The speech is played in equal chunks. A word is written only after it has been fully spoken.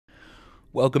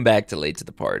Welcome back to Late to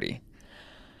the Party.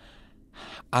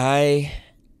 I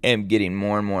am getting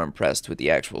more and more impressed with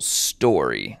the actual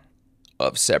story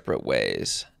of Separate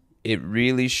Ways. It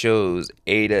really shows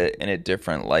Ada in a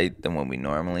different light than when we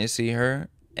normally see her.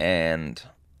 And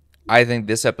I think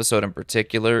this episode in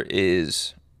particular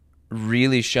is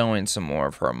really showing some more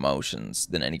of her emotions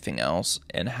than anything else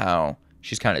and how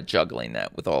she's kind of juggling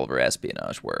that with all of her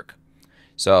espionage work.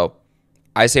 So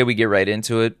I say we get right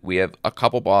into it. We have a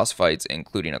couple boss fights,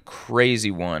 including a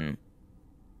crazy one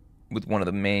with one of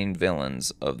the main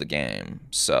villains of the game.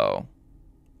 So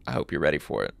I hope you're ready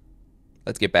for it.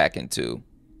 Let's get back into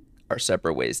our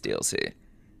Separate Ways DLC.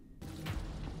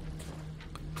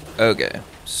 Okay,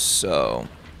 so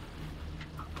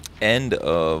end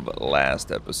of last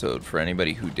episode. For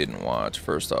anybody who didn't watch,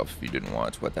 first off, if you didn't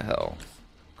watch, what the hell?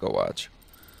 Go watch.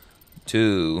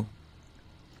 2,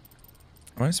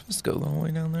 am I supposed to go the whole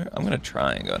way down there? I'm going to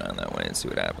try and go down that way and see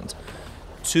what happens.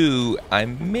 2, I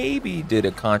maybe did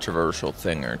a controversial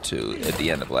thing or two at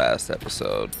the end of last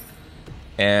episode.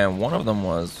 And one of them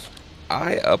was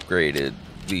I upgraded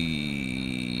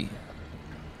the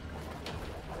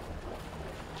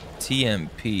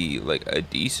TMP like a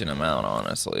decent amount,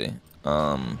 honestly.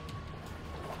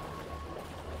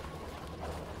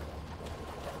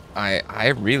 I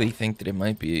really think that it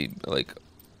might be like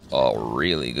a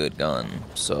really good gun.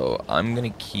 So I'm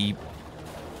gonna keep.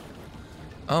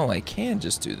 Oh, I can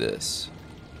just do this.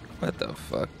 What the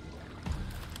fuck?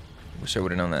 Wish I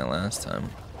would have known that last time.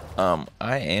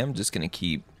 I am just gonna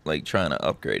keep like trying to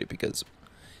upgrade it because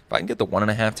if I can get the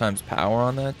 1.5 times power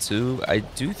on that too, I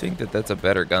do think that that's a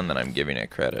better gun than I'm giving it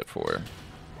credit for.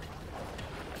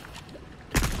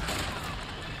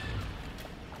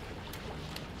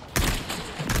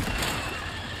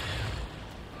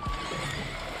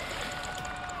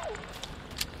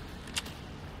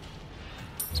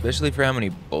 Especially for how many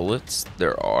bullets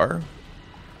there are.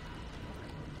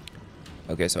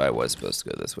 Okay, so I was supposed to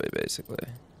go this way, basically.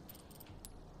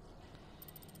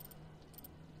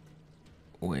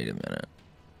 Wait a minute.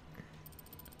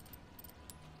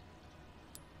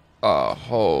 Oh,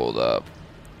 hold up.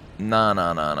 Nah.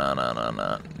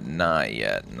 Not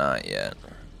yet, not yet.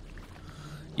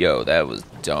 Yo, that was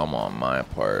dumb on my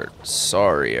part.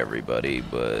 Sorry, everybody,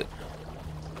 but...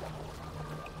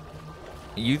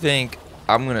 You think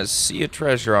I'm gonna see a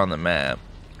treasure on the map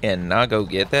and not go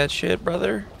get that shit,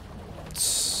 brother?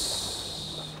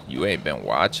 You ain't been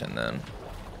watching then.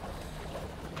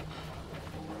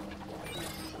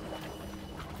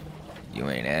 You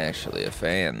ain't actually a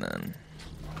fan then.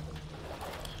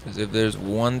 Because if there's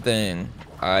one thing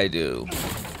I do,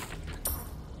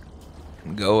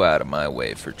 go out of my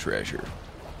way for treasure.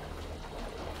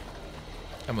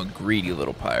 I'm a greedy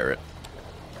little pirate.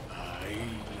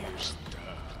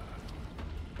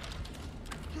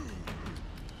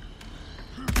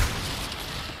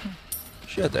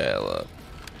 Shut the hell up.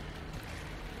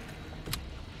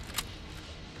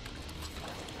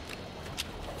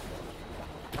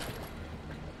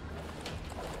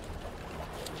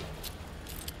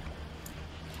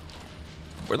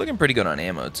 We're looking pretty good on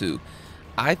ammo too.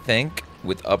 I think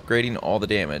with upgrading all the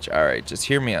damage, alright, just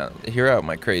hear me out. Hear out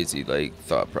my crazy like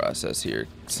thought process here.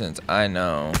 Since I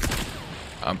know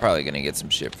I'm probably gonna get some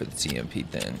shit for the TMP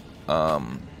thing.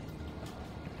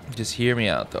 Just hear me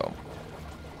out though.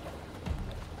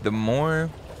 The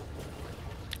more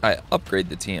I upgrade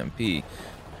the TMP,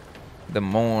 the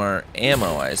more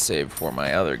ammo I save for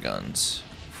my other guns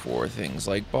for things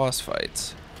like boss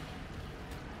fights.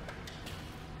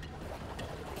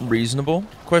 Reasonable?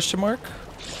 Question mark?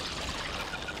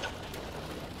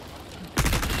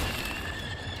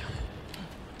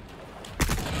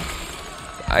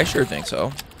 I sure think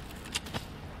so.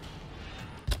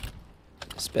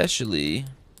 Especially,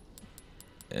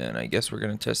 and I guess we're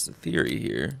gonna test the theory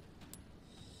here.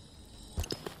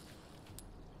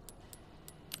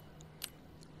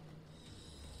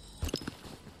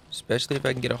 Especially if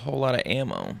I can get a whole lot of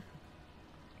ammo.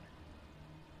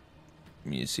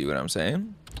 You see what I'm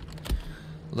saying?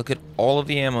 Look at all of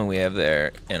the ammo we have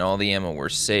there and all the ammo we're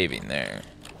saving there.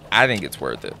 I think it's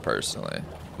worth it, personally.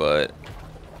 But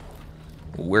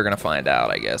we're going to find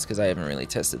out, I guess, because I haven't really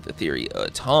tested the theory a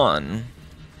ton.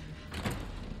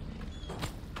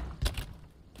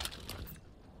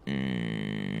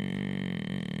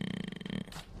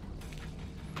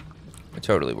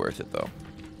 Totally worth it, though.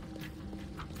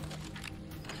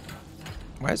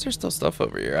 Why is there still stuff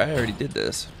over here? I already did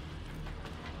this.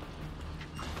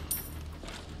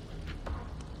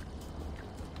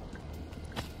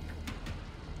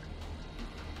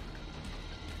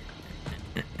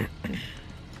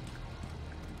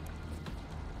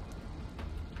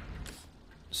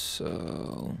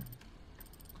 So...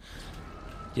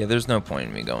 yeah, there's no point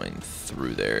in me going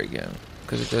through there again.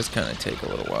 Because it does kind of take a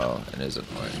little while and is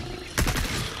annoying.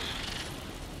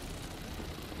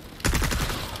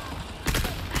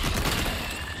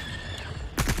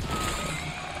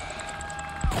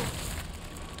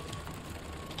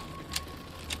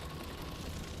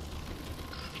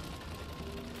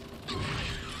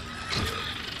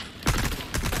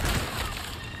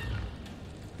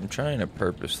 I'm trying to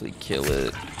purposely kill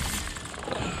it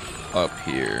up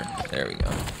here. There we go.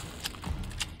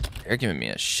 They're giving me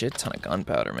a shit ton of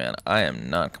gunpowder, man. I am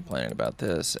not complaining about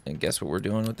this. And guess what we're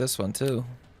doing with this one, too?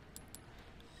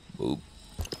 Boop.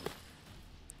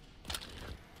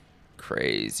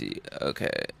 Crazy.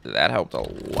 Okay, that helped a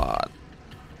lot.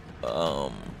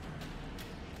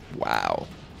 Wow.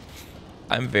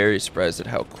 I'm very surprised at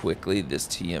how quickly this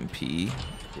TMP,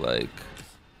 like,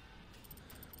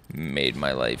 made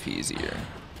my life easier.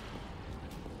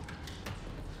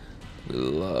 We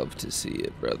love to see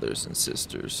it, brothers and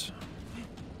sisters.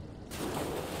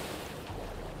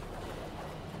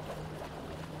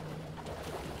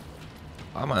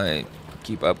 I might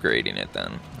keep upgrading it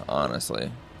then, honestly.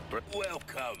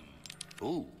 Welcome.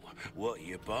 Ooh, what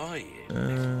you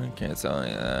buying? Can't tell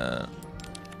you that.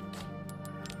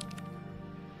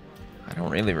 I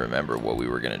don't really remember what we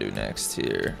were gonna do next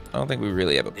here. I don't think we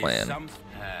really have a plan.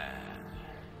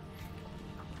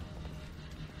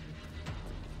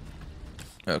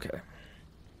 Okay.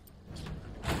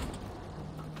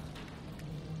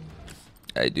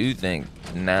 I do think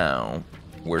now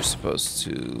we're supposed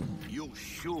to You're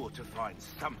sure to find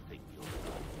something.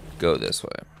 Go this way.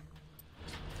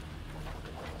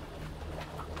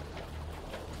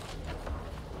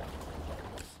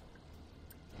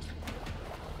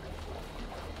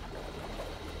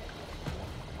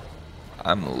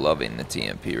 I'm loving the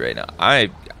TMP right now.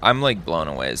 I'm like blown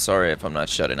away. Sorry if I'm not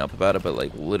shutting up about it, but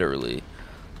like literally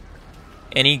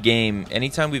any game,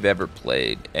 anytime we've ever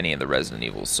played any of the Resident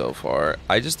Evils so far,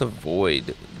 I just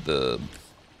avoid the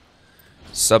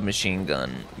submachine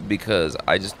gun because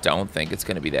I just don't think it's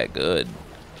going to be that good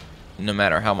no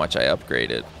matter how much I upgrade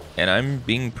it. And I'm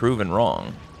being proven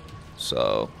wrong.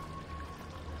 So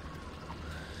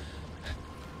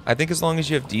I think as long as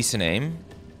you have decent aim,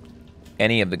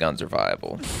 any of the guns are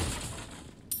viable.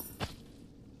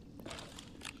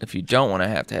 If you don't want to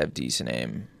have decent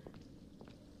aim,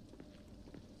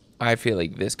 I feel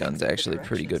like this gun's actually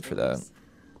pretty good for that.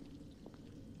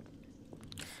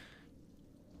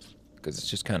 Because it's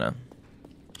just kind of...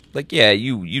 like, yeah,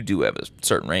 you do have a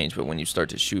certain range, but when you start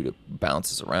to shoot, it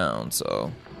bounces around,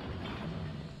 so...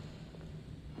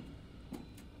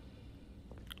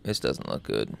 this doesn't look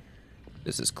good.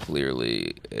 This is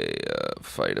clearly a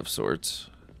fight of sorts.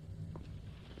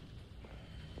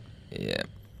 Yeah.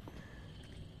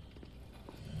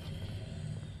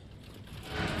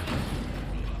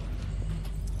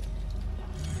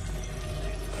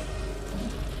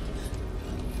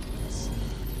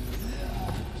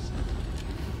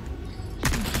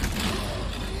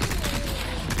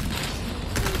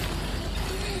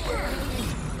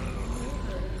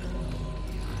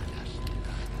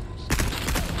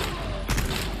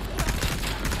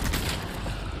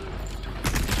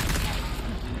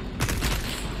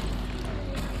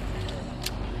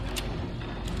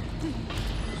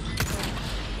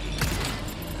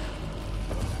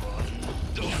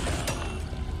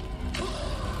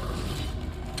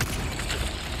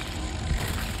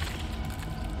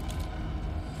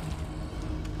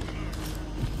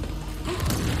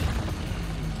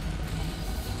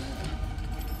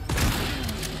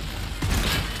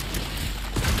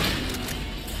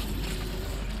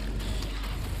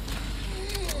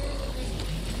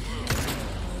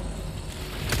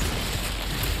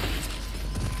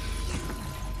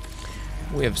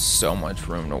 We have so much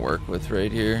room to work with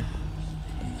right here.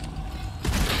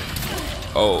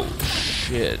 Oh,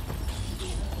 shit.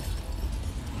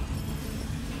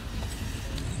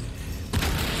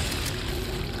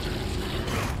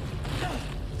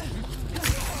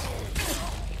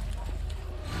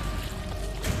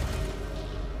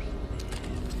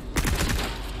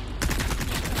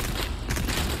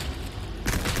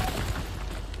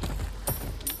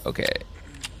 Okay.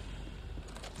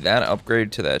 That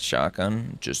upgrade to that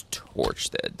shotgun just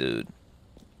torched that dude.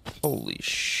 Holy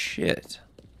shit.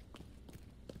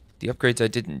 The upgrades I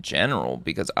did in general,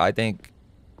 because I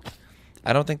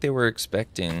don't think they were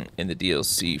expecting in the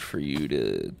DLC for you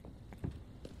to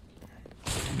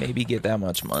maybe get that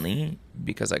much money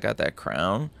because I got that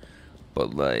crown,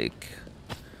 but like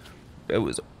it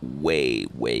was way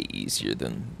easier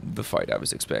than the fight I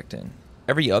was expecting.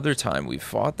 Every other time we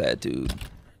fought that dude,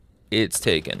 it's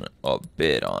taken a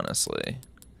bit, honestly.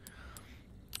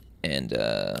 And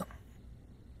that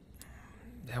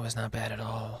was not bad at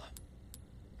all.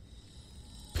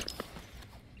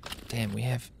 Damn, we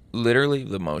have literally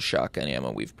the most shotgun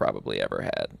ammo we've probably ever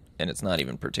had. And it's not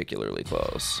even particularly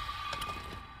close.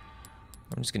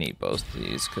 I'm just gonna eat both of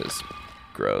these because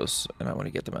gross, and I want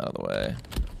to get them out of the way.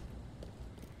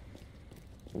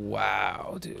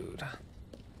 Wow, dude.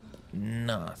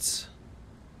 Nuts.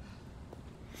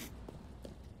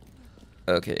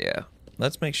 Okay, yeah.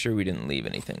 Let's make sure we didn't leave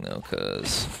anything, though,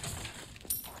 because...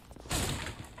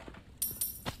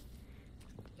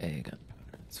 Hey,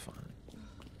 gunpowder. It's fine.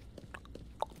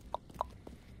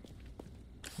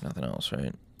 Nothing else,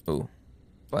 right? Ooh.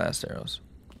 Blast arrows.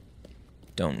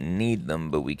 Don't need them,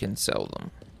 but we can sell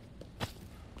them.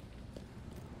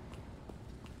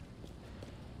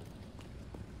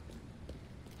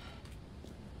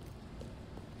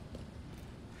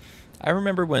 I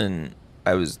remember when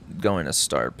I was going to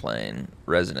start playing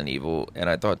Resident Evil, and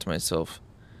I thought to myself,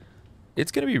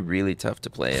 it's going to be really tough to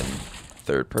play in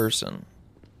third person.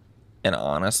 And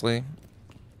honestly,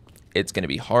 it's going to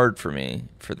be hard for me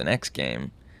for the next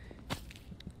game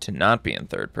to not be in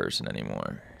third person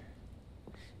anymore.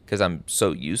 Because I'm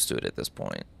so used to it at this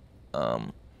point. I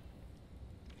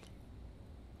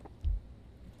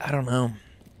don't know.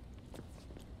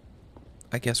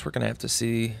 I guess we're going to have to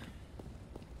see.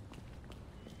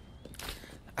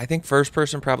 I think first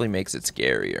person probably makes it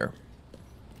scarier.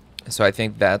 So I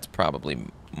think that's probably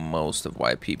most of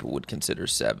why people would consider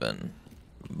 7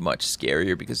 much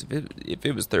scarier. Because if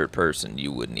it was third person,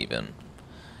 you wouldn't even...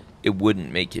 It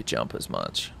wouldn't make you jump as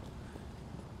much.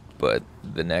 But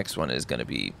the next one is going to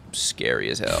be scary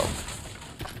as hell.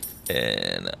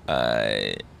 And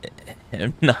I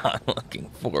am not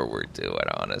looking forward to it,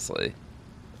 honestly.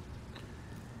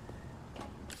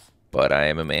 But I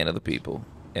am a man of the people.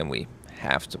 And we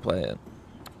have to play it.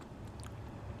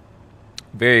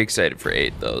 Very excited for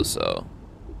 8, though, so...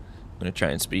 I'm going to try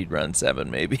and speedrun 7,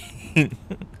 maybe.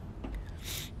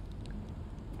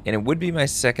 And it would be my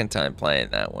second time playing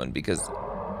that one, because...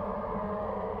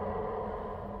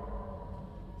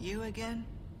 You again?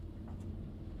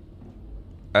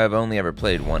 I've only ever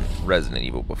played one Resident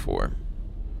Evil before.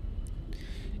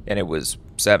 And it was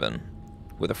 7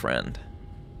 with a friend.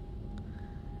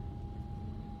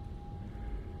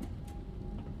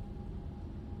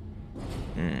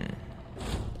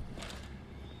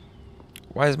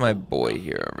 Why is my boy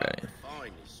here already?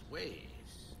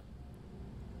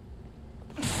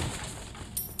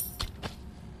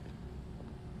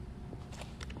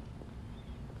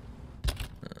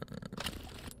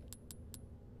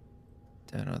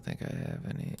 I don't think I have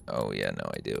any. Oh, yeah,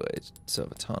 no, I do. I still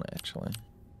have a ton, actually.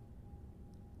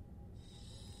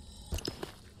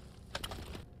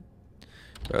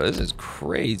 Bro, this is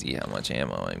crazy how much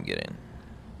ammo I'm getting.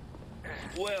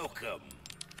 Welcome.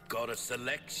 Got a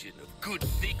selection of good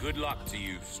things. Good luck to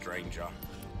you, stranger.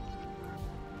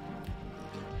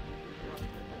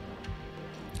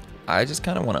 I just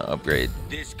kind of want to upgrade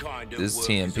This kind of this work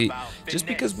TMP. is about Just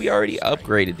finesse, because we already stranger.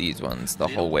 upgraded these ones the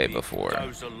whole way Little bit before.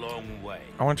 goes a long way.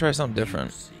 I want to try something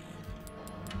different.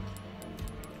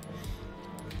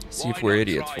 See if we're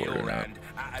idiots for it or not.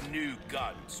 At a new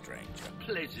gun, stranger.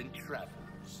 Pleasant travels.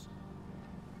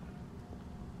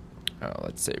 Oh,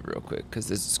 let's save real quick, because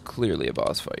this is clearly a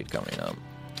boss fight coming up.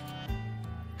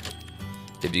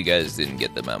 If you guys didn't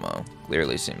get the memo,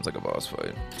 clearly seems like a boss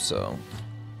fight, so...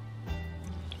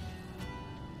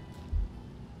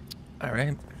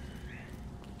 Alright.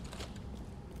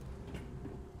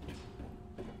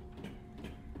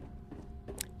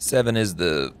 Seven is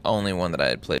the only one that I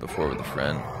had played before with a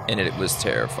friend, and it was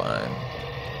terrifying.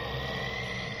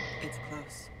 It's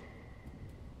close.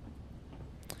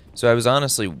 So I was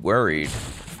honestly worried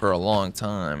for a long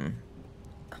time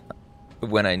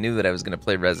when I knew that I was going to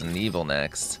play Resident Evil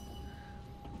next.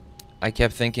 I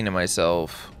kept thinking to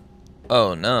myself,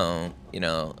 oh no, you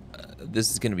know,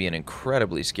 this is going to be an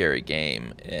incredibly scary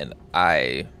game, and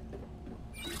I,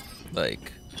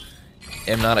 like,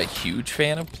 am not a huge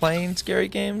fan of playing scary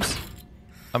games.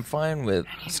 I'm fine with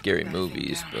scary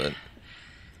movies, but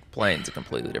playing's a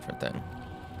completely different thing.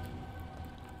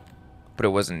 But it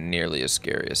wasn't nearly as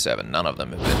scary as 7. None of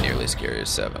them have been nearly as scary as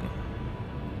 7.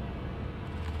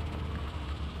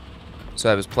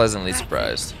 So I was pleasantly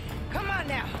surprised. Come on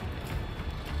now.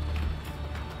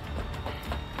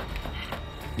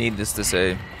 Needless to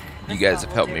say, you guys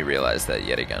have helped me realize that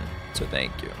yet again. So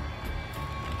thank you.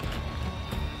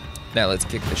 Now let's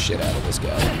kick the shit out of this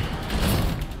guy.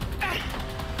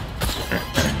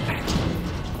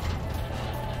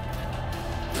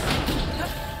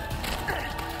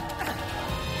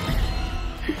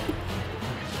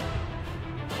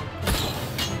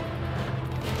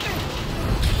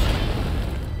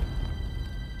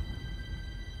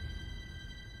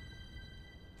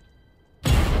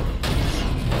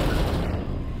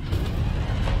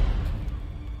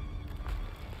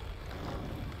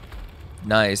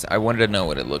 Nice. I wanted to know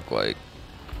what it looked like.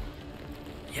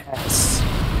 Yes.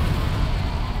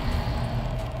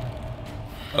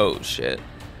 Oh shit.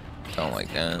 Don't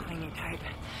like that. Hanging tight.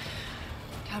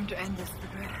 Time to end this for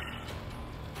good.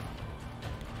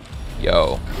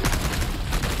 Yo.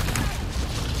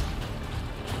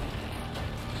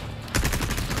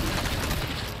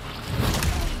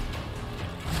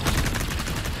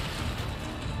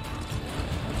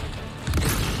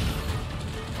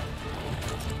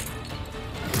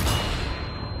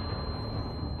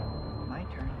 My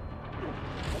turn.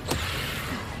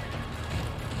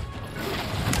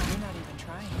 You're not even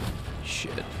trying.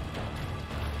 Shit.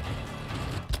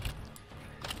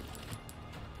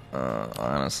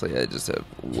 Honestly, I just have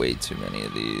way too many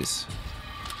of these.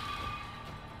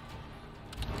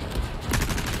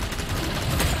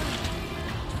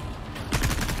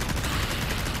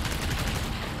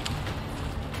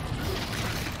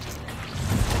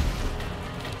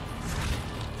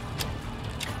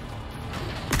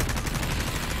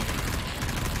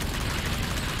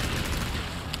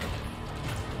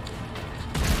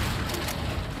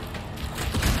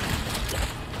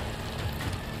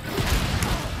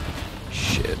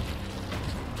 Shit.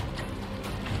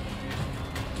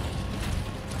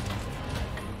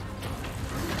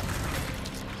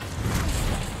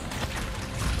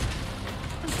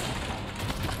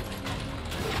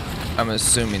 I'm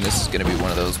assuming this is going to be one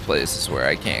of those places where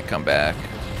I can't come back.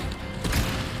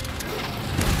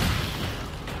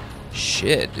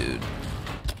 Shit, dude.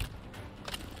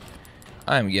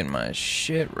 I'm getting my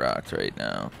shit rocked right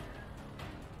now.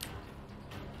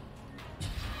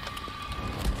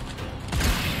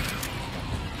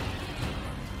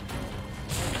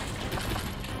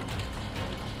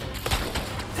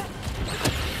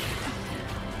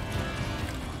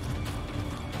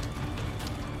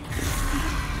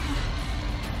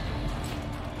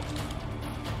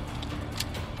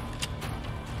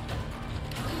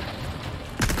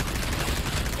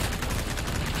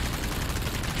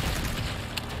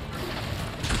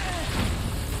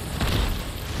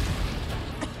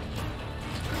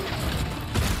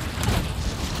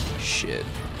 Shit.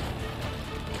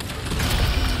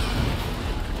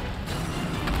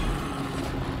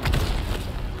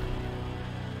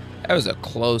 That was a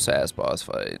close-ass boss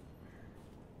fight.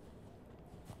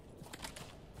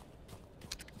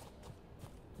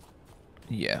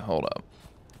 Yeah, hold up.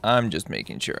 I'm just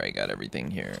making sure I got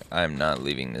everything here. I'm not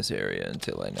leaving this area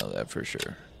until I know that for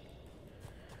sure.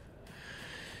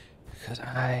 Because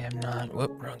I am not...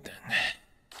 Whoop, wrong thing.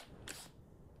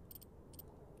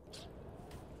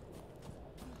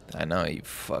 I know you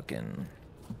fucking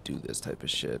do this type of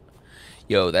shit.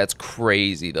 Yo, that's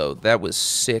crazy, though. That was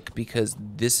sick because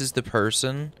this is the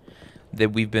person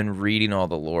that we've been reading all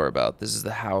the lore about. This is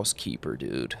the housekeeper,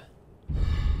 dude.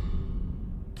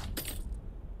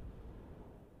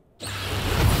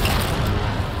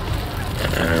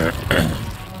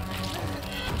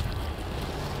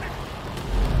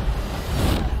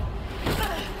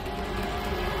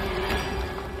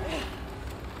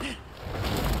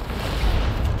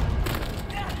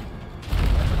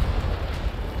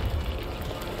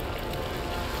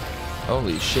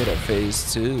 Holy shit, a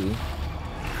phase 2.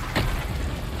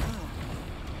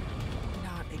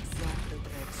 Not exactly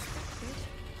what I expected.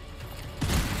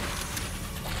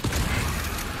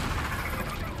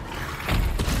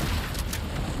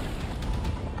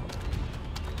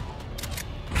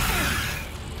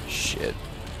 Shit.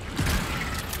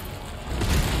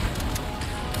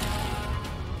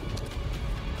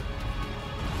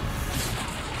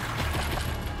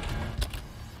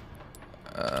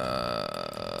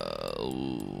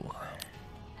 Ooh.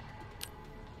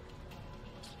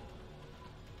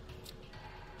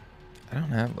 I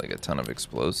don't have like a ton of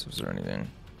explosives or anything.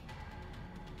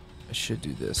 I should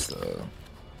do this though.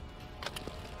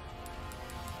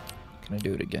 Can I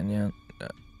do it again yet? No.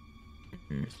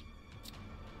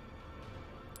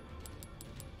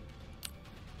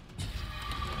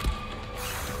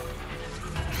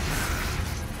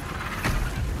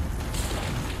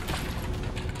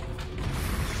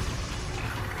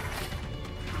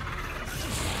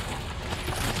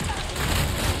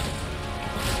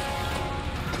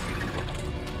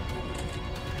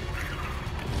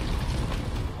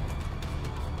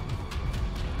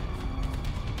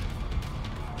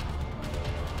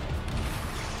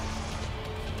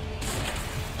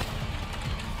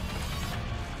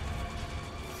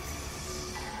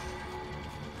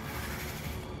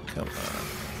 Come on.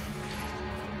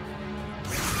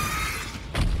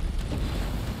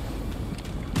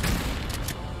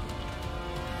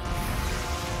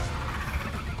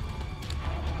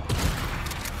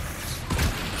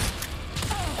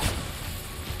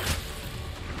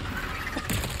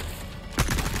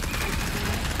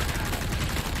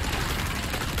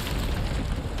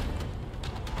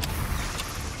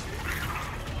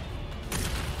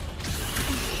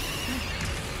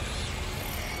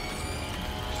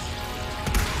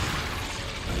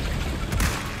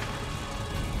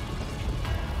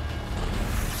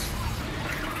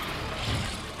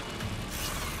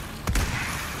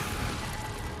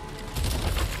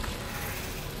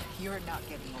 You're not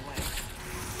getting away.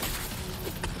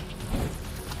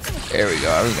 There we go.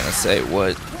 I was gonna say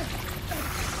what.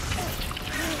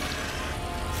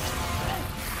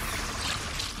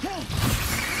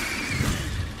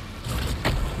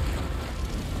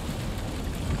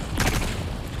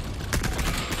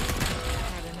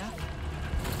 Had enough?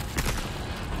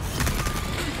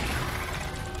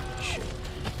 Shit.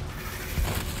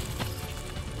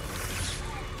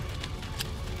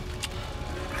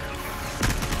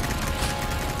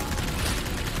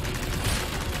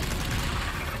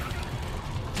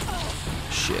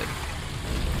 Shit.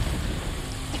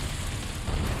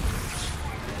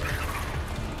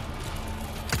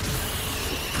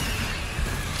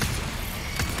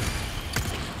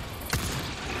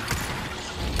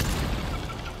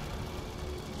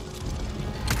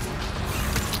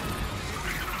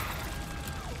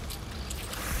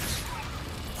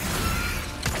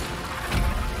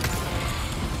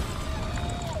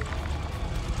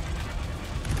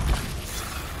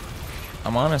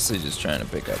 I'm honestly just trying to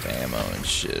pick up ammo and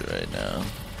shit right now.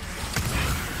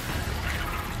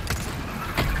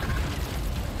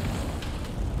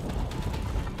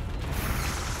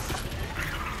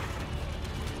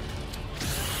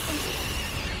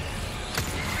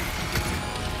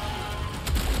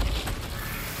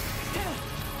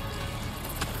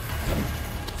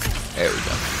 There we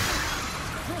go.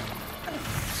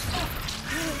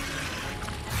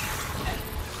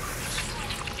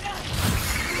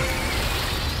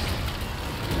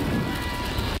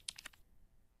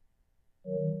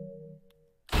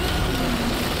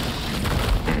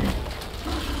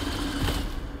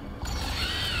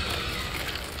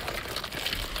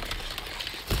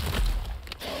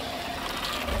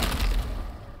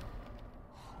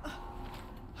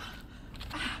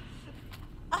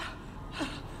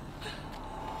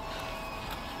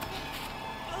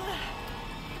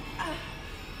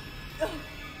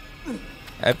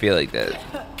 I feel like that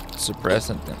suppressed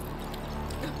something.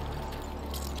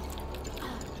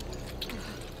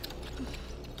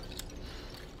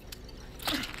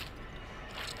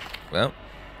 Well,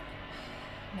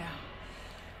 Now,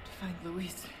 to find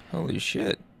Louise. holy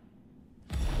shit.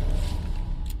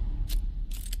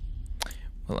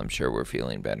 Well, I'm sure we're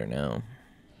feeling better now.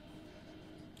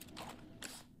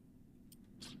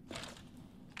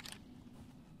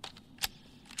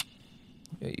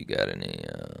 Yeah, you got anything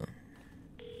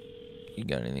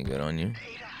good on you?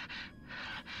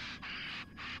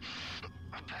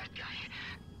 A bad guy.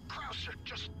 Krauser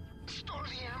just stole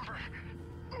the amber.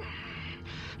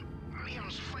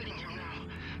 Leon's fighting him now.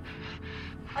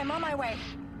 I'm on my way.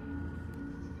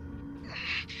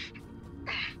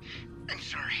 I'm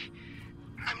sorry.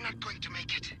 I'm not going to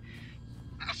make it.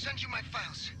 I'll send you my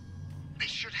files. They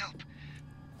should help.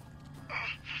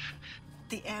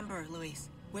 The amber, Louise.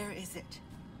 Where is it?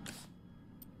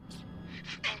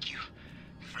 Thank you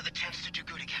for the chance to do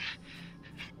good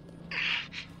again.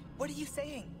 What are you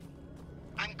saying?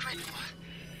 I'm grateful.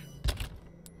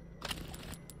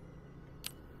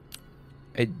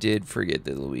 I did forget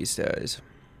that Luis dies.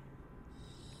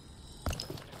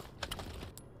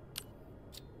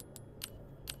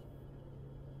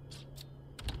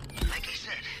 Like I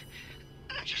said,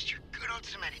 I'm just your good old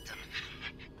Samaritan.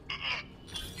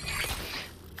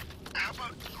 How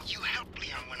about you help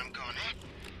Leon when I'm gone, eh?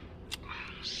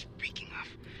 Speaking of...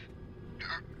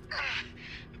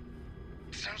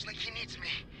 sounds like he needs me.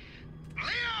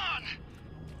 Leon!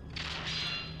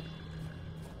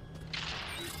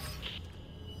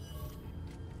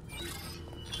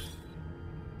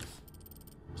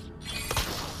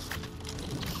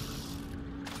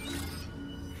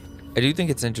 I do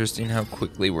think it's interesting how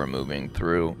quickly we're moving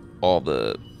through all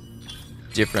the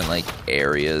different like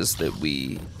areas that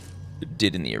we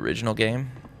did in the original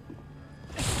game.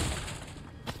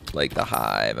 Like the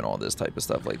hive and all this type of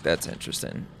stuff. Like, that's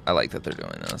interesting. I like that they're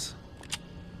doing this.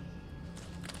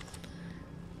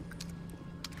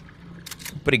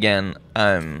 But again,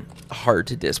 I'm hard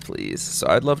to displease, so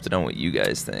I'd love to know what you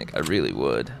guys think. I really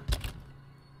would.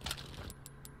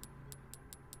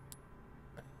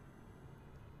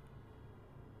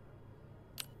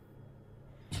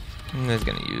 I'm just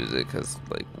gonna use it because,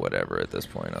 like, whatever at this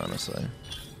point, honestly.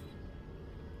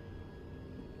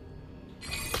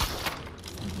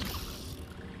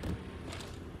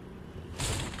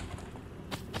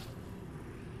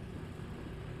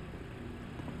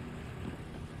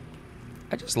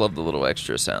 I just love the little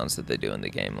extra sounds that they do in the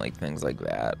game, like things like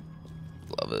that.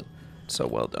 Love it. So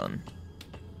well done.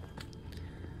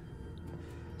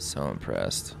 So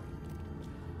impressed.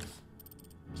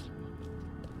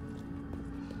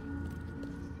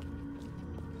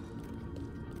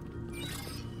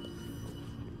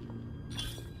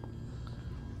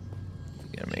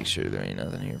 Gotta make sure there ain't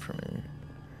nothing here for me.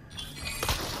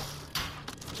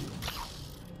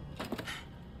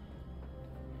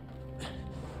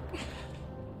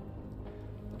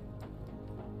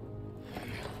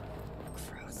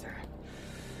 Frozer.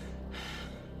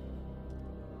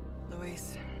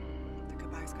 Luis, the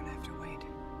goodbye's gonna have to wait.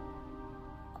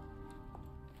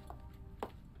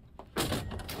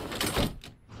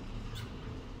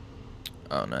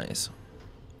 Oh, nice.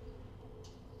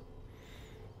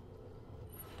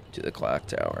 To the clock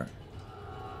tower.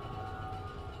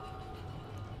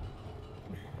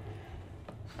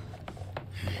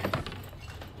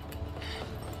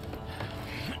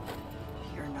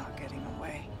 You're not getting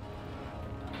away.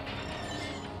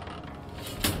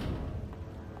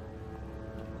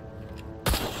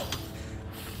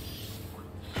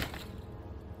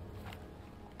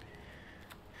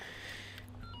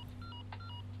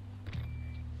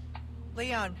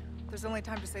 Leon, there's only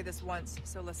time to say this once,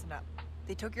 so listen up.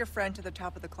 They took your friend to the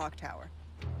top of the clock tower.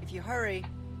 If you hurry,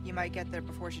 you might get there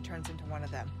before she turns into one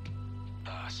of them.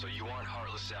 So you aren't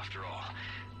heartless after all.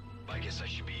 I guess I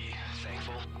should be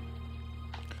thankful.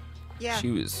 Yeah, She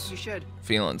was you should.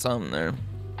 feeling something there.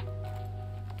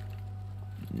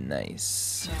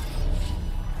 Nice. Now,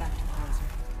 back to Frozer.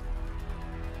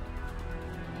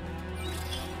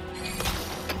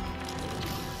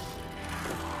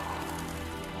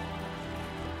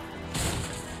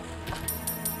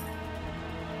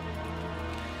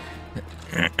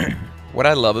 What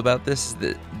I love about this is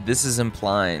that this is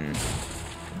implying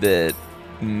that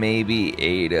maybe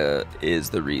Ada is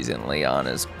the reason Leon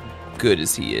is good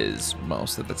as he is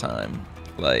most of the time.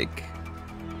 Like,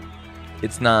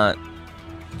 it's not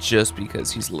just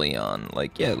because he's Leon.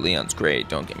 Like, yeah, Leon's great,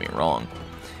 don't get me wrong.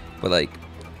 But, like,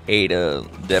 Ada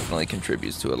definitely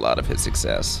contributes to a lot of his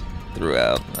success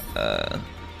throughout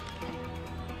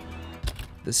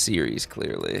the series,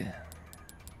 clearly.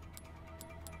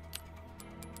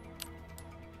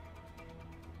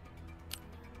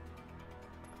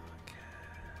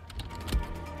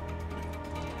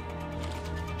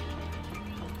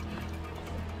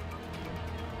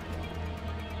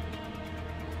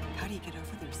 How do you get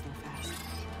over there so fast?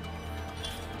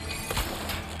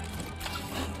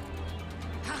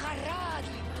 Agarrad,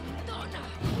 abandona.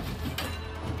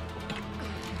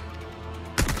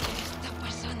 ¿Qué está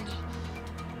pasando?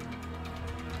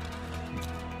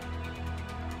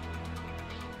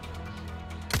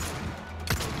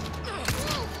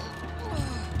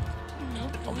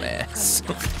 Oh, man.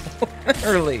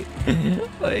 Early.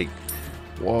 Like,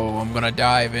 whoa, I'm gonna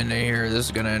dive into here. This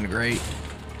is gonna end great.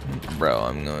 Bro,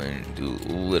 I'm going to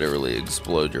literally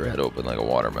explode your head open like a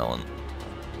watermelon.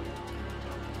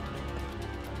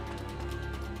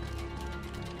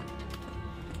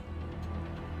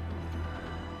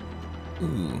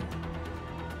 Ooh.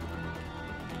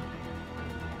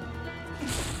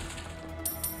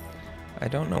 I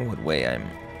don't know what way I'm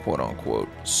quote-unquote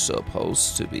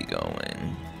supposed to be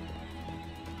going.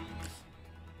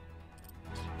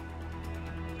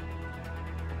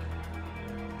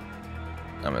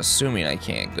 I'm assuming I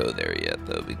can't go there yet,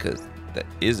 though, because that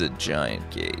is a giant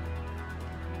gate.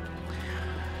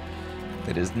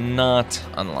 It is not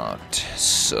unlocked,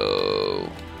 so...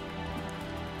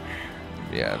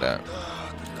 yeah, that...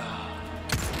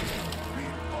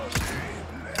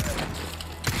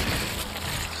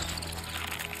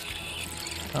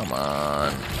 come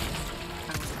on.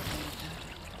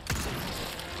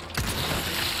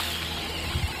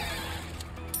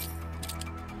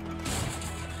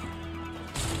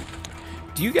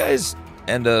 Do you guys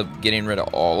end up getting rid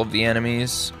of all of the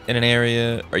enemies in an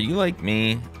area? Are you like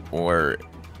me, or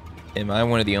am I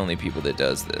one of the only people that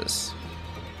does this?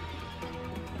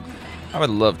 I would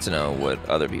love to know what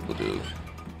other people do,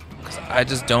 because I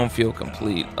just don't feel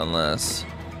complete unless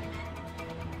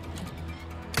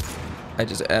I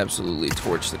just absolutely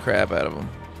torch the crap out of them,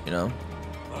 you know?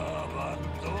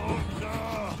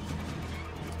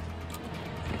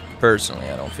 Personally,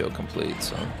 I don't feel complete,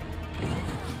 so...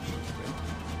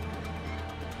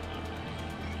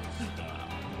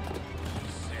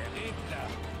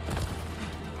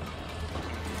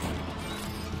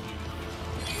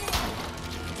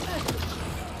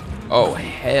 oh,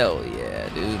 hell yeah,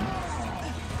 dude.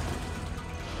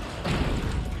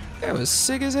 That was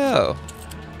sick as hell.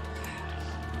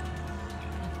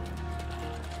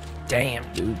 Damn,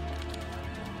 dude.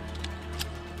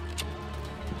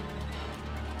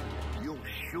 You're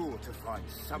sure to find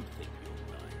something.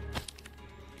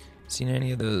 Seen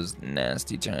any of those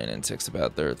nasty giant insects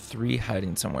about? There are 3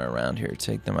 hiding somewhere around here.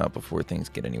 Take them out before things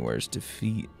get any worse.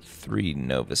 Defeat 3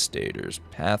 Novastators.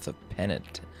 Path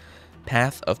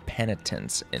of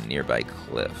Penitence in nearby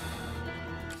cliff.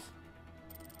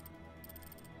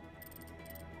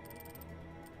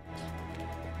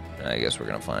 I guess we're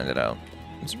gonna find it out.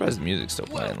 I'm surprised the music's still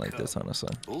playing like this,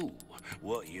 honestly. Ooh,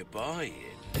 what you buying?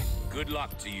 Good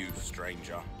luck to you,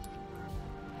 stranger.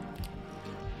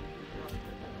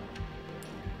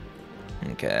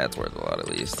 Okay, that's worth a lot at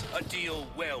least. A deal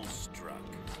well struck.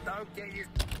 Don't get you.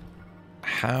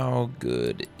 How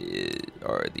good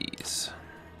are these?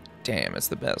 Damn, it's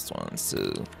the best ones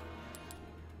too.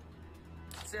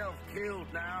 Self-killed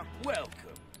now. Welcome.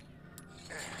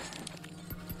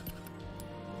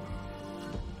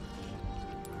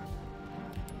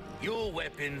 Your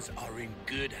weapons are in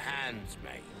good hands,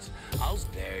 mate.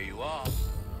 There you are,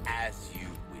 as you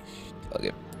wished.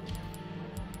 Okay.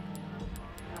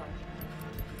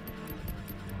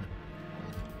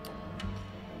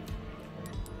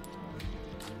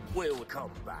 We'll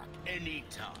come back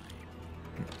anytime.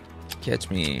 Catch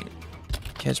me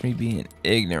being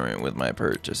ignorant with my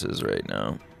purchases right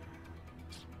now.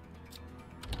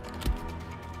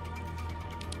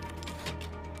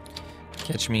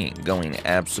 Catch me going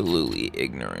absolutely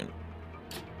ignorant.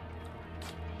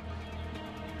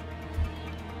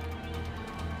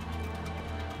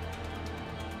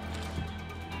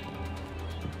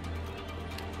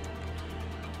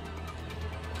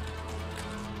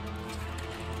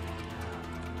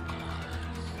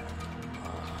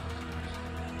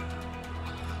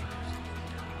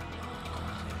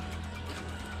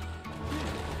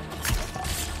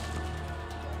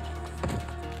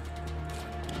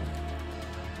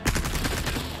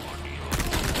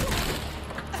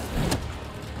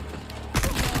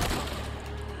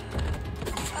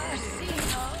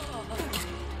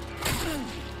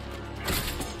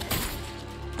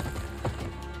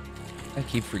 I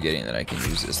keep forgetting that I can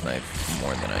use this knife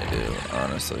more than I do,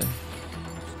 honestly.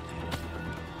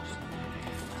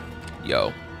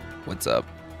 Yo, what's up,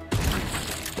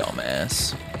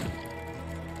 dumbass?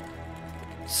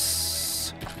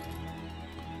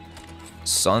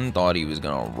 Son thought he was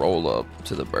gonna roll up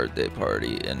to the birthday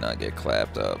party and not get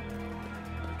clapped up.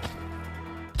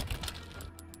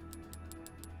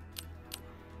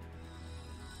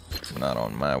 Not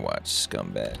on my watch,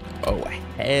 scumbag. Oh,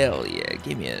 hell yeah.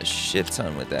 Give me a shit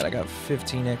ton with that. I got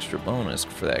 15 extra bonus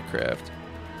for that craft.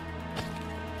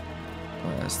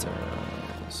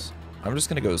 Blasters. I'm just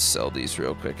gonna go sell these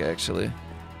real quick, actually.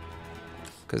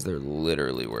 Because they're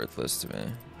literally worthless to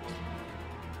me.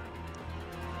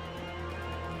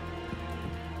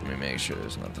 Let me make sure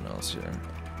there's nothing else here.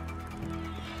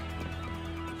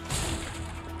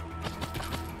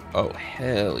 Oh,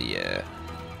 hell yeah.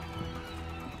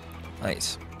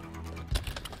 Nice.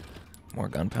 More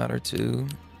gunpowder too.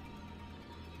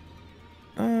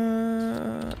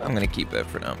 I'm gonna keep that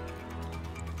for now.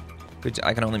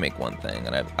 I can only make one thing,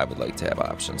 and I would like to have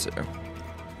options here.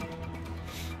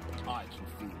 I can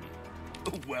feel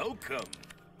it. Welcome.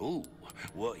 Ooh,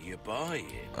 what you buying?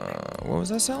 What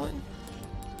was I selling?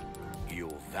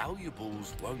 Your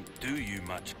valuables won't do you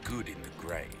much good in the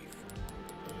grave.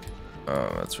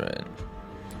 Oh, that's right.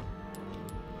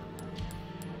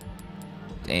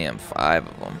 Damn, 5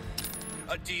 of them.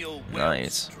 A deal well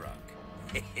Nice. struck.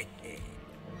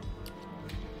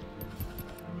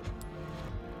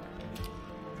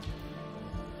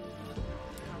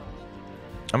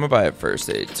 I'm gonna buy a first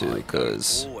aid too,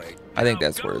 because I think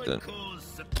that's worth it.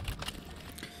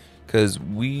 Because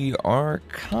we are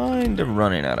kind of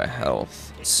running out of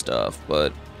health stuff,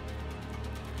 but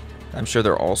I'm sure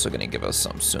they're also gonna give us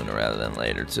some sooner rather than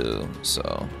later too,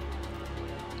 so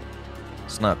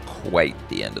it's not quite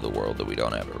the end of the world that we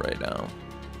don't have it right now.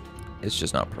 It's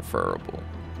just not preferable.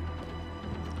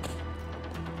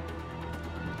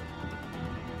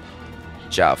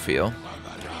 Job feel.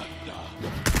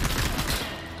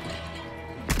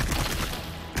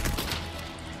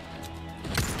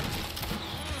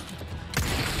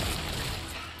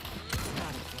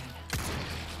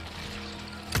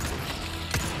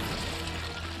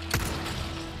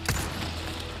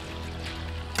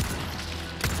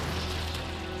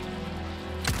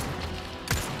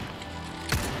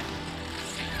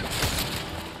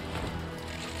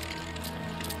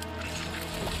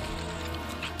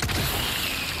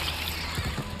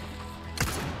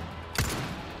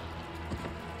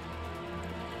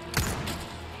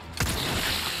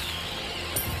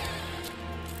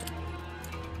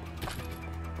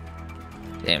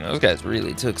 Damn, those guys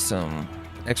really took some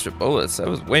extra bullets. That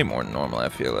was way more than normal, I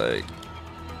feel like,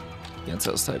 against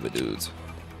those type of dudes.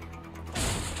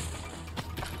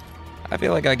 I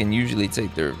feel like I can usually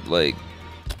take their, like,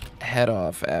 head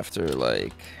off after,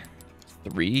 like,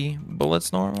 3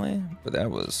 bullets normally, but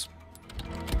that was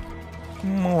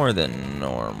more than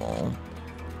normal.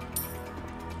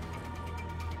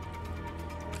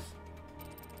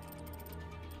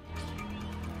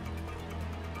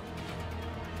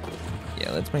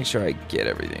 Yeah, let's make sure I get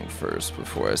everything first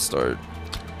before I start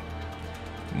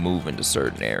moving to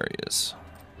certain areas.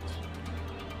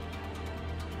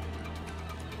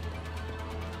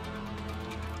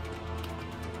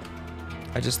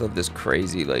 I just love this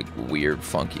crazy, like, weird,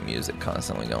 funky music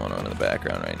constantly going on in the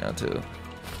background right now, too.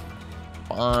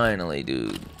 Finally,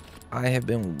 dude. I have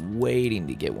been waiting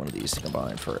to get one of these to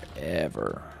combine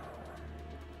forever.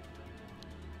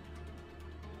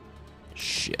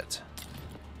 Shit.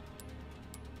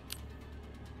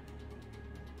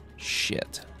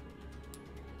 Shit.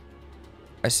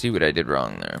 I see what I did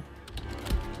wrong there.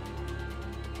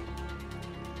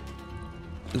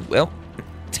 Well.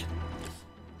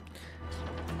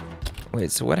 Wait,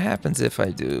 so what happens if I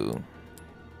do...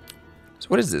 So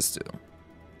what does this do?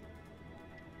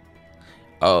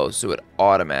 Oh, so it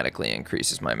automatically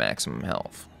increases my maximum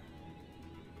health.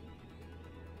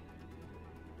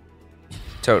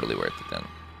 Totally worth it then.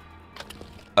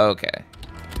 Okay.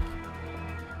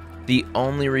 The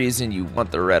only reason you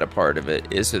want the Retta part of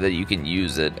it is so that you can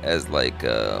use it as like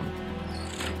a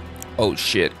oh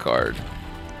shit card.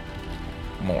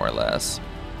 More or less.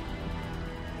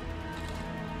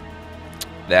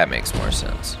 That makes more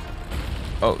sense.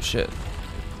 Oh shit.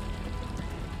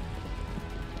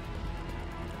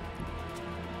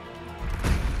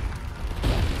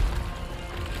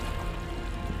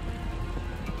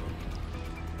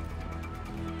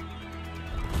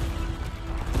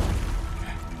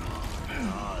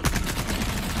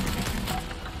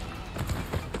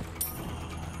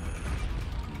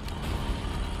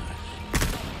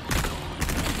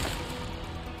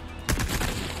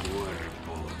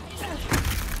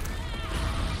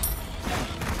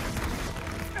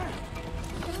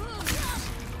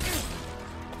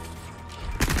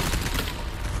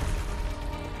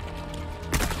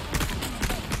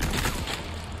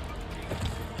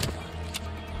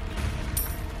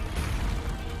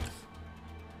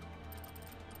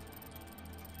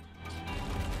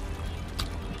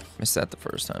 Missed that the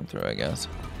first time through, I guess.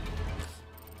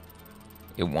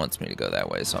 It wants me to go that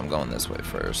way, so I'm going this way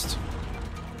first.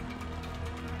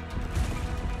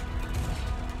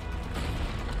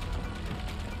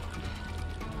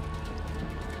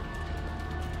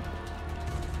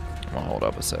 I'm gonna hold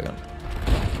up a second.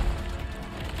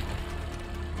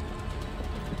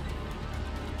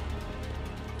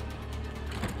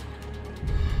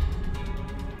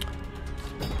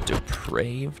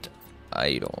 Depraved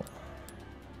idol.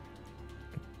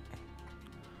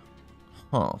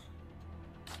 Huh.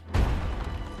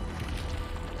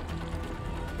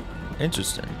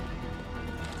 Interesting.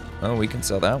 Oh, we can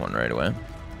sell that one right away.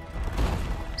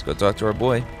 Let's go talk to our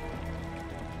boy.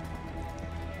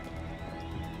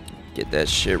 Get that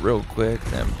shit real quick,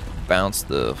 then bounce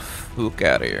the fuck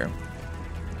out of here.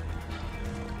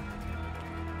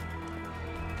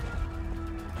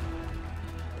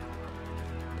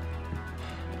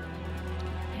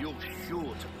 You're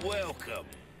sure to welcome.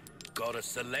 Got a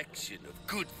selection of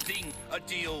good things. A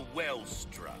deal well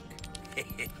struck.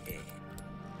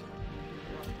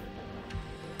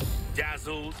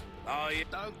 Dazzled, are you?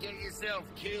 Don't get yourself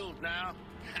killed now.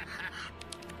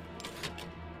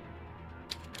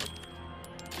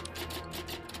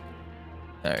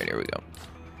 Alright, here we go.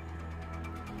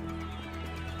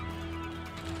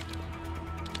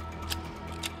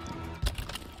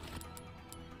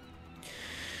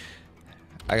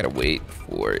 I gotta wait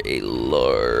for a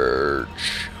large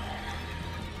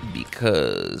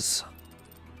because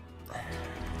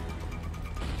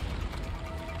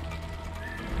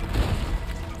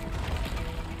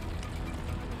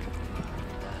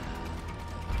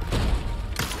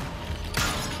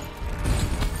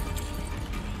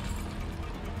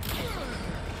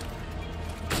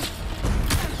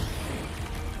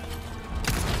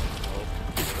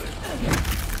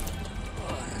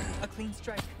A clean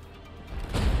strike.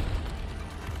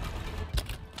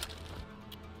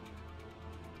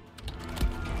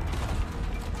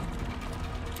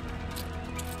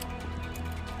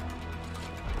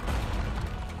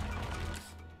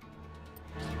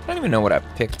 I don't even know what I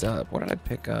picked up. What did I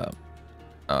pick up?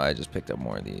 Oh, I just picked up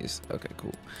more of these. Okay,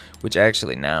 cool. Which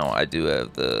actually now I do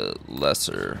have the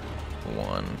lesser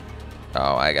one.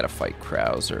 Oh, I gotta fight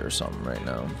Krauser or something right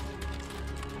now.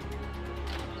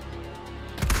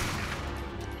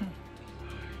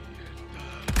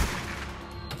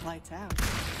 Lights out.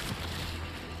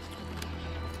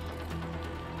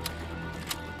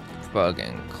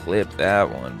 Fucking clip that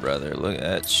one, brother. Look at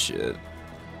that shit.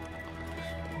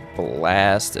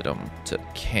 Blasted him to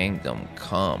kingdom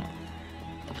come.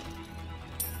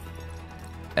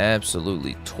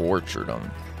 Absolutely tortured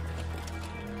him.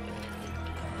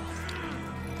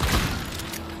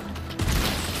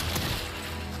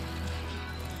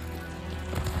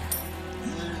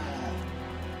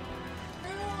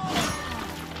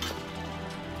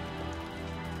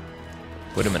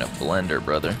 Put him in a blender,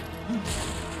 brother.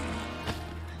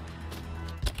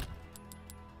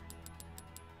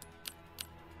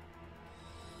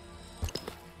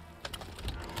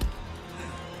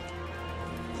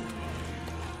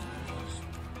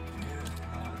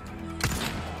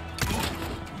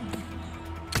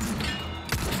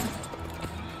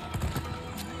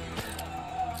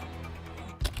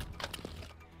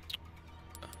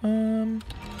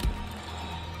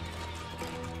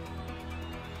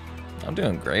 I'm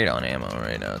doing great on ammo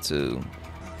right now, too.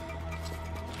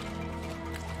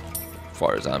 As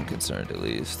far as I'm concerned, at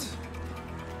least.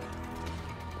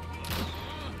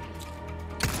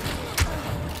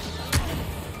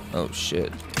 Oh,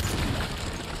 shit.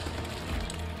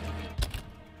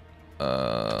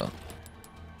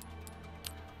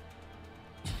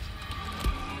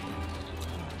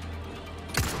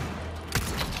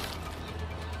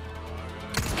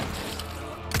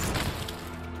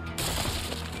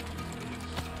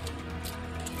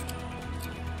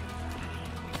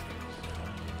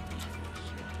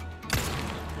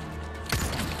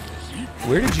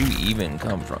 Where did you even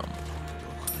come from?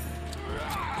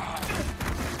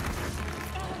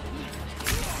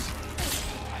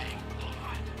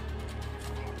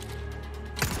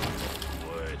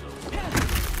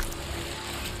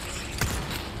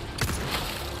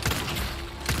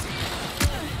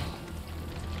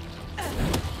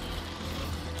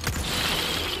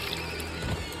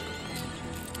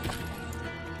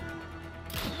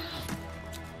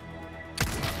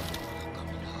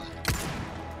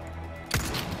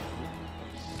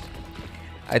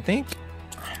 I think,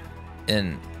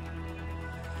 and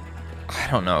I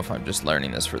don't know if I'm just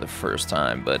learning this for the first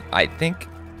time, but I think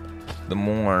the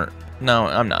more, no,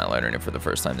 I'm not learning it for the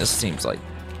first time. This seems like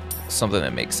something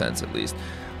that makes sense, at least.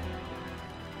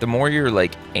 The more you're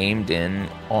like aimed in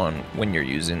on when you're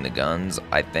using the guns,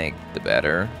 I think the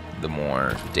better, the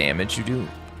more damage you do.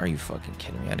 Are you fucking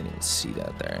kidding me? I didn't even see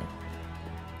that there.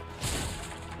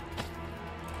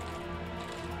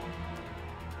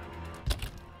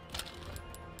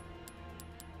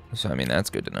 So, I mean, that's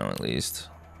good to know, at least.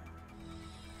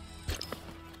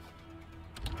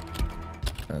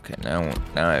 Okay, now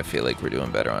I feel like we're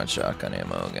doing better on shotgun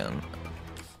ammo again.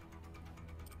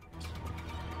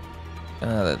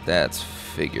 Now that that's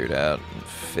figured out and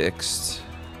fixed.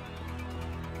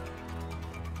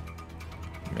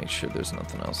 Make sure there's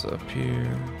nothing else up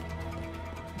here.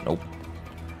 Nope.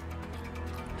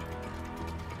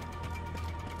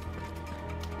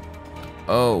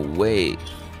 Oh, wait.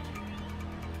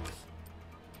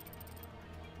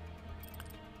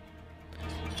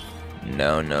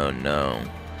 No, no, no.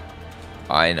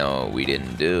 I know what we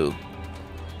didn't do.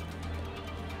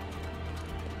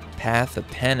 Path of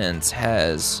Penance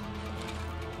has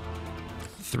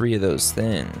 3 of those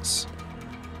things.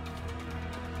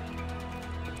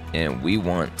 And we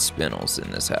want spinels in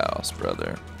this house,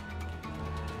 brother.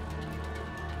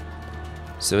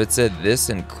 So it said this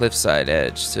and Cliffside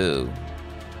Edge, too.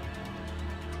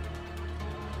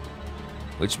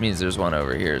 Which means there's one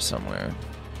over here somewhere.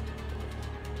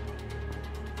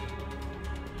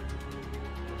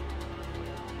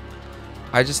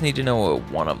 I just need to know what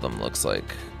one of them looks like.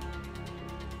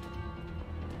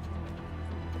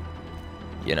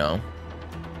 You know?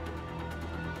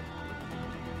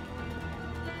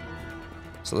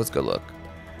 So let's go look.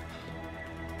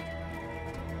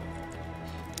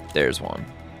 There's one.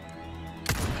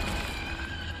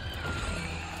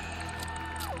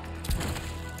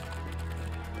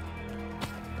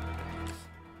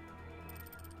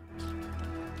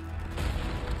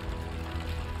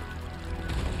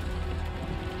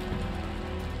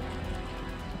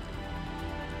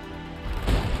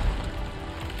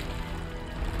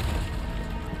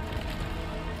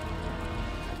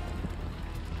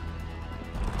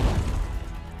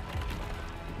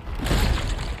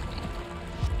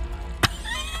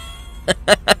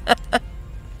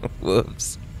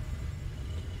 Whoops.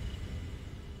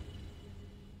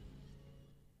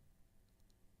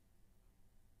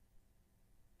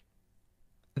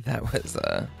 That was,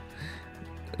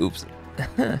 oops.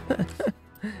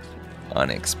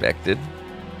 Unexpected.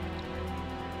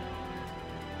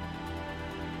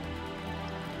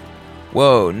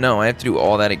 Whoa, no, I have to do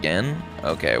all that again?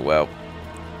 Okay, well,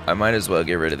 I might as well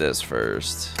get rid of this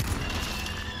first.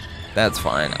 That's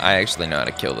fine. I actually know how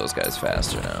to kill those guys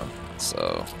faster now.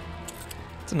 So,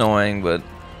 it's annoying, but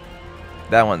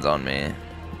that one's on me.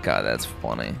 God, that's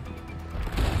funny.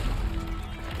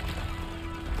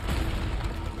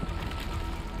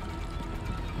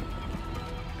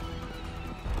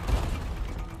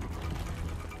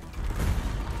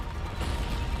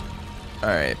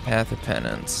 Alright, Path of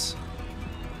Penance.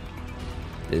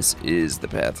 This is the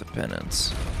path of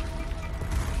penance.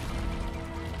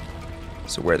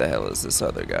 So where the hell is this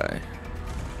other guy?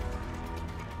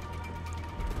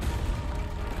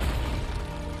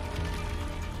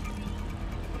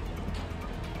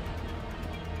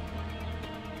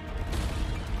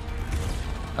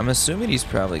 I'm assuming he's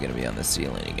probably going to be on the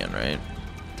ceiling again, right?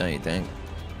 Don't you think?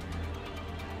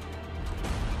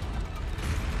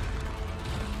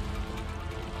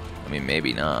 I mean,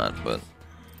 maybe not, but...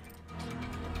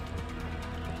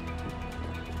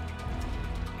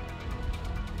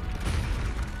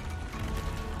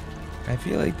 I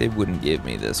feel like they wouldn't give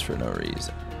me this for no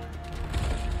reason.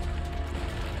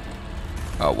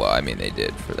 Oh, well, I mean, they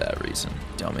did for that reason.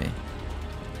 Dummy.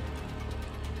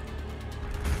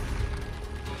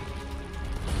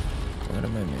 What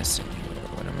am I missing here?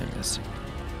 What am I missing?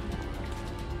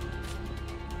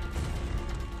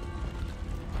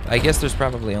 I guess there's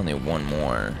probably only one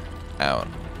more out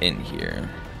in here.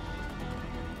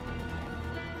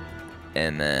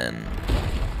 And then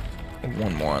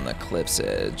one more on the cliff's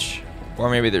edge. Or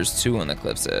maybe there's two on the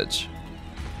cliff's edge.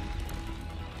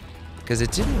 Because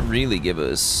it didn't really give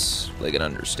us like an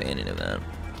understanding of that.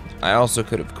 I also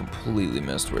could have completely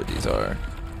missed where these are.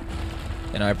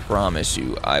 And I promise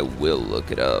you, I will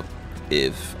look it up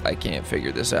if I can't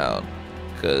figure this out.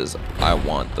 Because I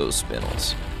want those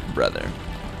spindles, brother.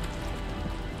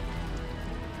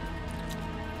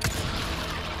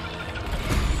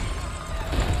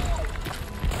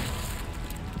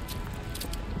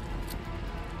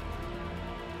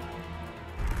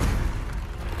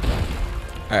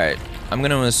 Alright, I'm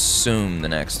going to assume the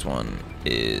next one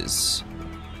is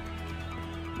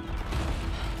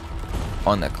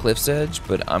on the cliff's edge,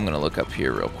 but I'm going to look up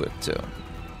here real quick too.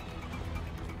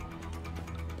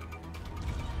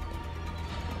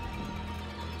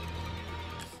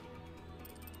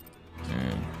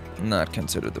 Not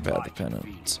considered the path of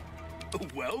penance.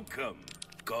 Welcome.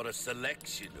 Got a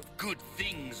selection of good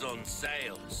things on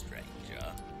sale, stranger.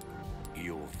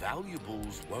 Your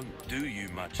valuables won't do you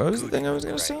much good. What was the thing I was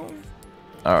going to sell him?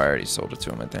 Oh, I already sold it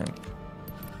to him, I think.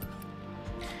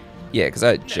 Yeah, because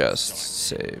I just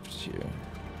saved you.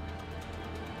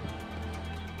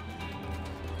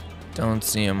 Don't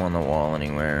see him on the wall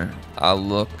anywhere.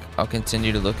 I'll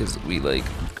continue to look as we, like,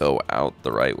 go out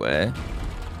the right way.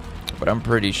 But I'm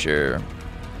pretty sure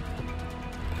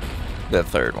the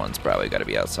third one's probably got to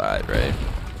be outside, right?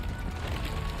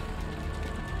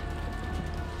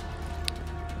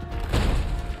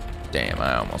 Damn,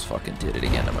 I almost fucking did it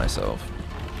again to myself.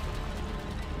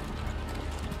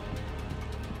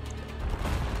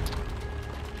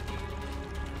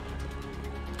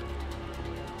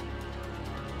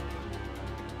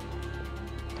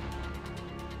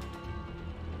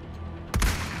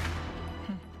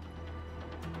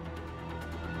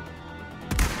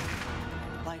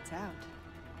 Lights out.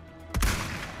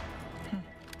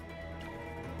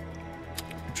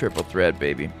 Triple thread,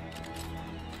 baby.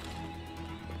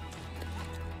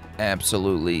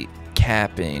 Absolutely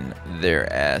capping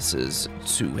their asses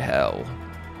to hell.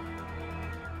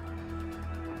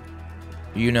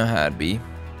 You know how it be.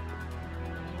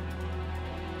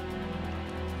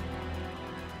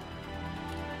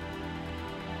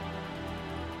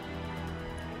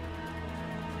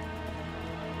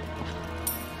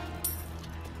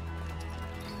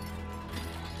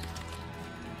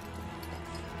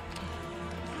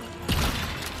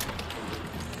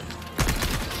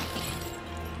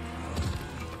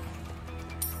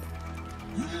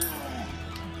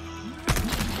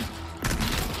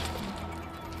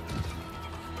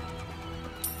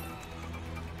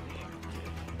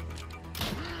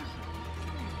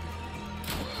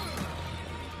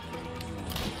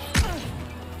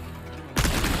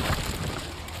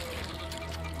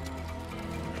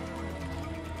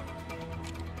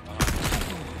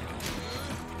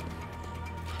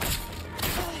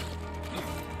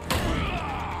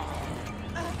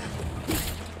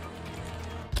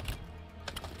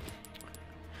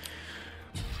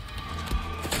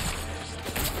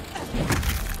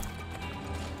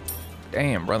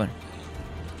 Damn, brother.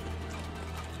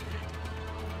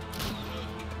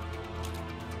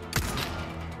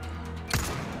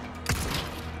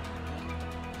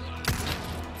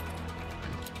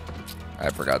 I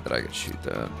forgot that I could shoot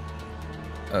that.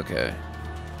 Okay.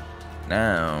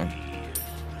 Now.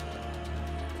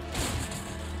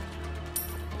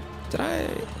 Did I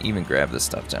even grab the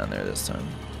stuff down there this time?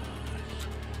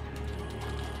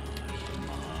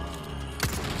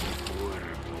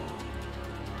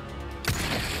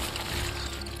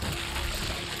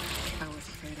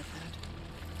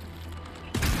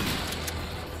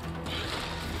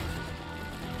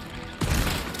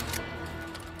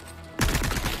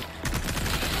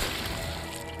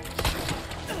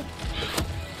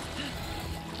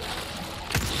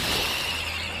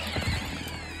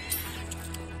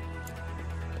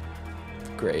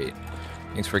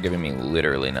 Thanks for giving me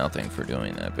literally nothing for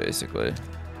doing that, basically.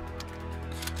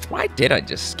 Why did I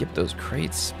just skip those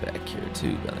crates back here,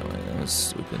 too, by the way? That was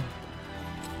stupid.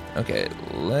 Okay,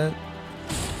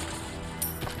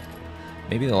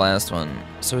 maybe the last one.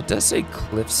 So it does say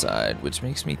cliffside, which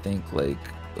makes me think, like,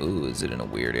 ooh, is it in a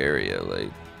weird area?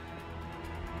 Like,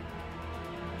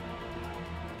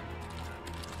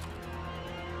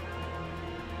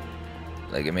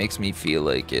 it makes me feel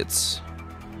like it's...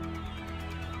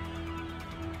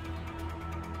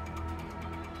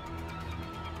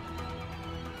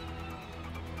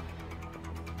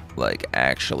 like,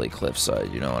 actually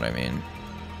cliffside, you know what I mean?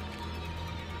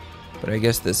 But I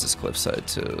guess this is cliffside,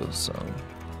 too, so...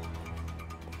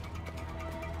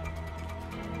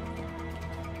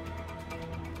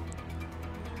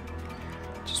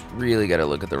 just really gotta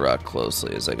look at the rock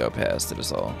closely as I go past it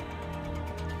is all.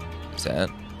 Is that...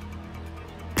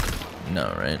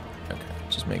 no, right? Okay,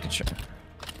 just making sure.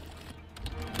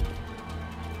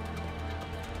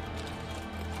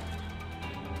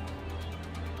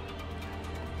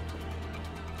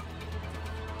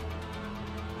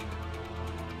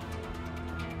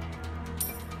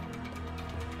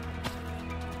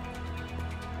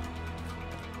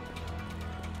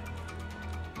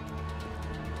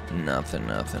 Nothing,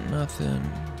 nothing,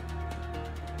 nothing.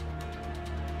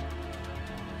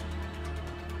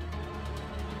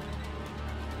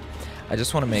 I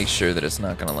just want to make sure that it's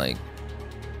not gonna, like,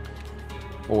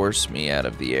 force me out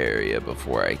of the area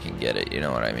before I can get it, you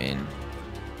know what I mean?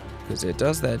 Because it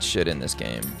does that shit in this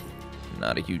game. I'm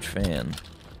not a huge fan.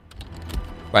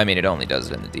 Well, I mean, it only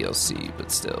does it in the DLC,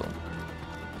 but still.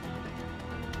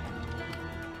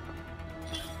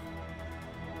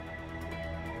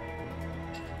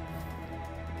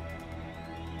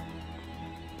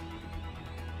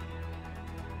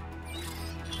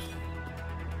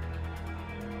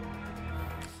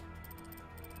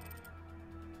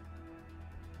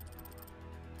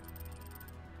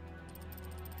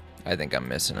 I think I'm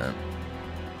missing it.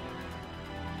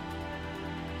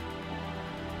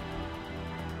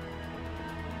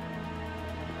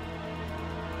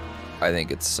 I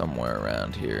think it's somewhere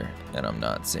around here, and I'm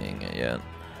not seeing it yet.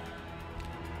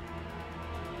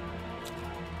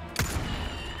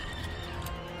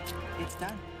 It's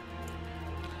done.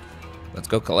 Let's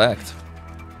go collect.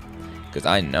 Because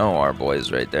I know our boy's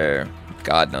right there.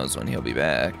 God knows when he'll be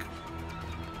back.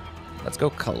 Let's go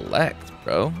collect,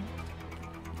 bro.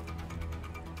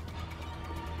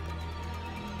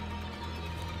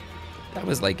 That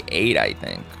was like 8, I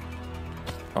think.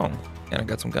 Oh, and I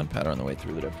got some gunpowder on the way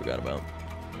through that I forgot about.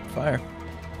 Fire.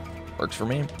 Works for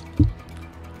me.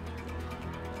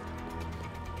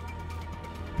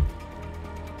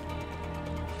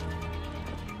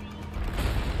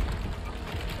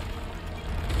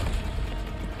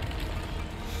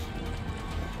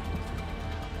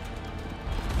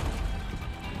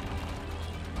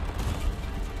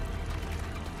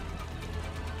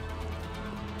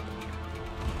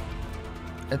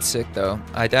 That's sick, though.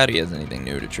 I doubt he has anything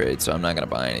new to trade, so I'm not going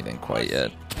to buy anything quite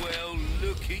yet. Well,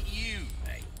 look at you,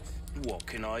 mate. What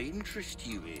can I interest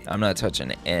you in? I'm not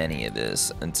touching any of this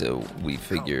until we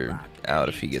figure out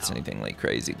if he gets anything, like,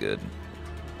 crazy good.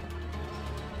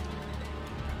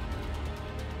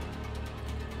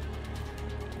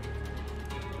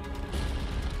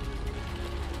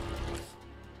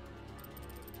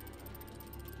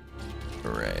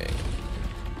 Right.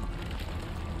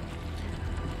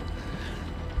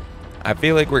 I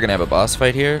feel like we're gonna have a boss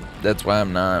fight here. That's why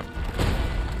I'm not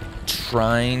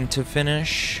trying to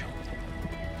finish.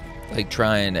 Like,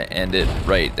 trying to end it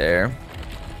right there.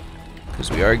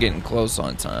 Because we are getting close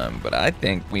on time. But I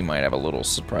think we might have a little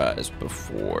surprise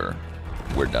before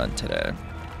we're done today.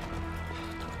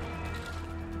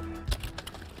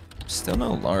 Still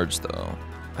no large, though.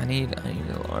 I need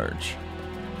a large.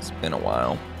 It's been a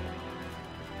while.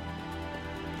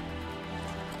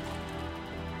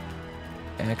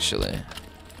 Actually,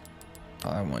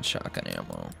 I want shotgun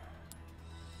ammo.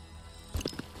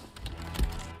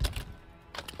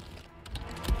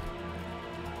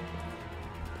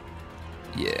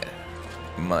 Yeah,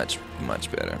 much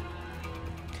better.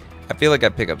 I feel like I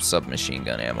pick up submachine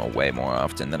gun ammo way more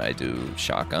often than I do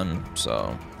shotgun,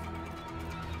 so.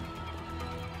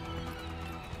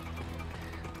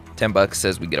 $10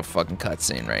 says we get a fucking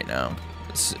cutscene right now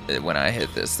when I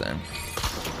hit this thing.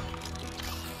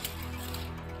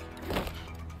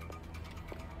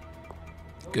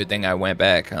 Good thing I went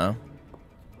back, huh?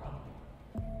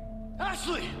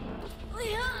 Ashley!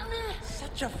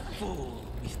 Such a fool,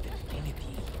 Mr.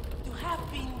 Trinity, to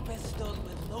have been bestowed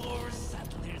with Lord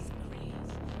Sattler's grace.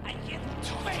 I yet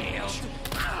failed.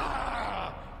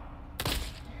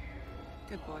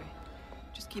 Good boy.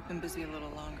 keep him busy a little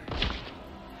longer.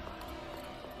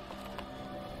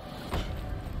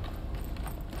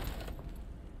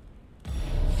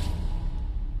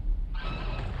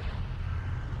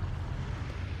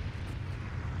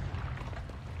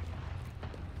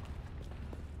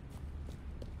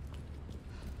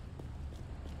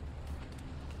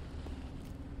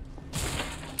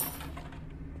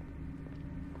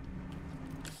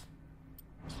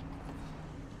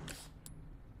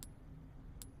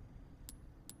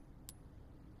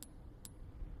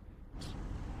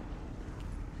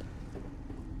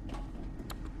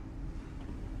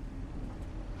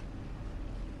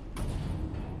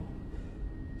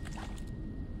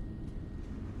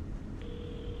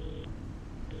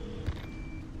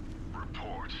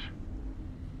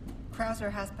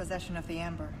 Krauser has possession of the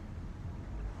amber.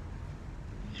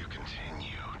 You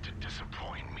continue to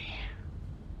disappoint me.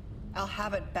 I'll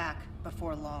have it back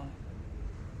before long.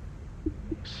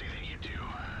 See that you do.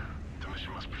 The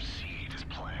mission must proceed as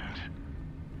planned.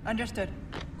 Understood.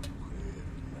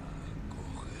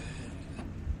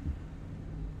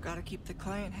 Gotta keep the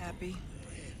client happy.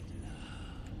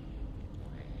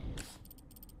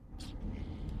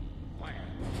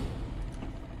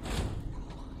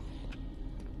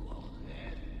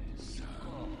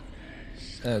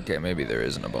 Okay, maybe there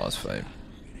isn't a boss fight.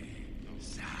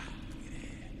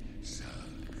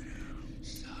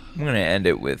 I'm gonna end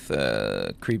it with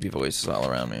creepy voices all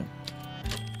around me.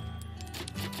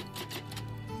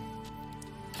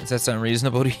 Does that sound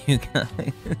reasonable to you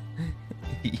guys?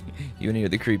 You wanna hear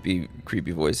the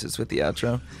creepy voices with the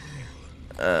outro?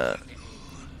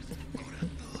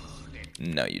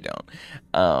 No, you don't.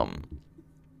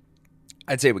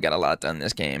 I'd say we got a lot done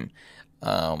this game.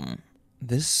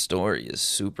 This story is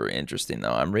super interesting,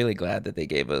 though. I'm really glad that they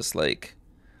gave us, like,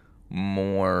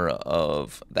 more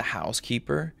of the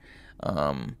housekeeper.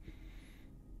 I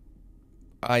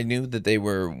knew that they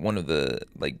were one of the,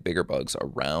 like, bigger bugs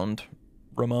around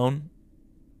Ramon,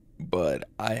 but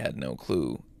I had no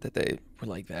clue that they were,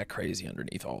 like, that crazy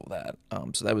underneath all of that.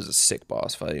 So that was a sick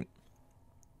boss fight.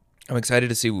 I'm excited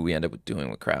to see what we end up doing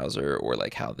with Krauser, or,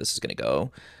 like, how this is going to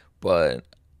go, but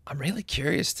I'm really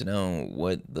curious to know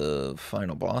what the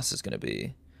final boss is going to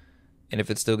be, and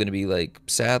if it's still going to be like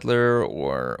Sadler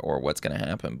or what's going to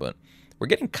happen. But we're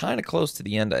getting kind of close to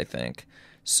the end, I think,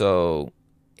 so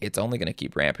it's only going to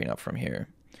keep ramping up from here.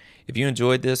 If you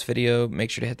enjoyed this video, make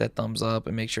sure to hit that thumbs up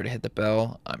and make sure to hit the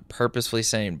bell. I'm purposefully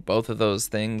saying both of those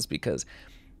things because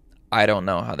I don't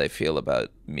know how they feel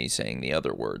about me saying the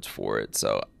other words for it,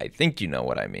 so I think you know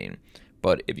what I mean.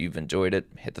 But if you've enjoyed it,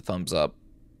 hit the thumbs up.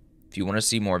 If you want to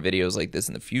see more videos like this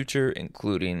in the future,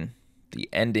 including the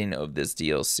ending of this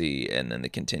DLC and then the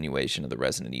continuation of the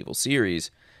Resident Evil series,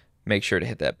 make sure to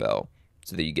hit that bell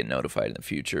so that you get notified in the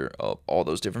future of all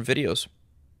those different videos.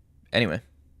 Anyway,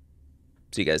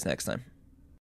 see you guys next time.